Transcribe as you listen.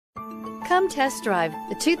Come test drive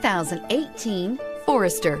the 2018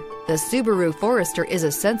 Forester. The Subaru Forester is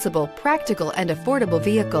a sensible, practical, and affordable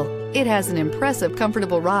vehicle. It has an impressive,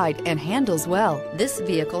 comfortable ride and handles well. This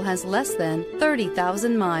vehicle has less than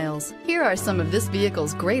 30,000 miles. Here are some of this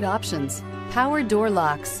vehicle's great options: power door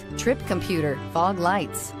locks, trip computer, fog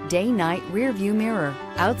lights, day-night rear view mirror,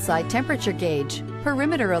 outside temperature gauge,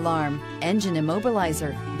 perimeter alarm, engine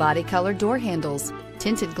immobilizer, body color door handles,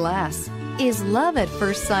 tinted glass. Is love at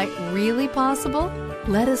first sight really possible?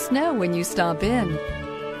 Let us know when you stop in.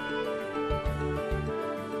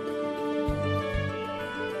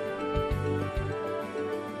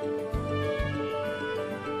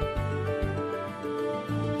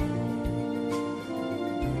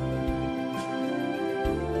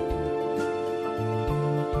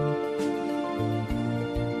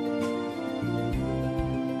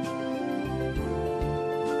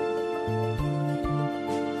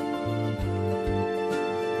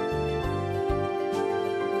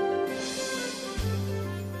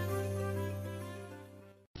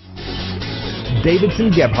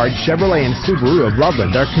 Davidson-Gebhardt Chevrolet and Subaru of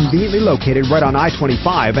Loveland are conveniently located right on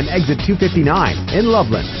I-25 and exit 259 in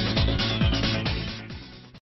Loveland.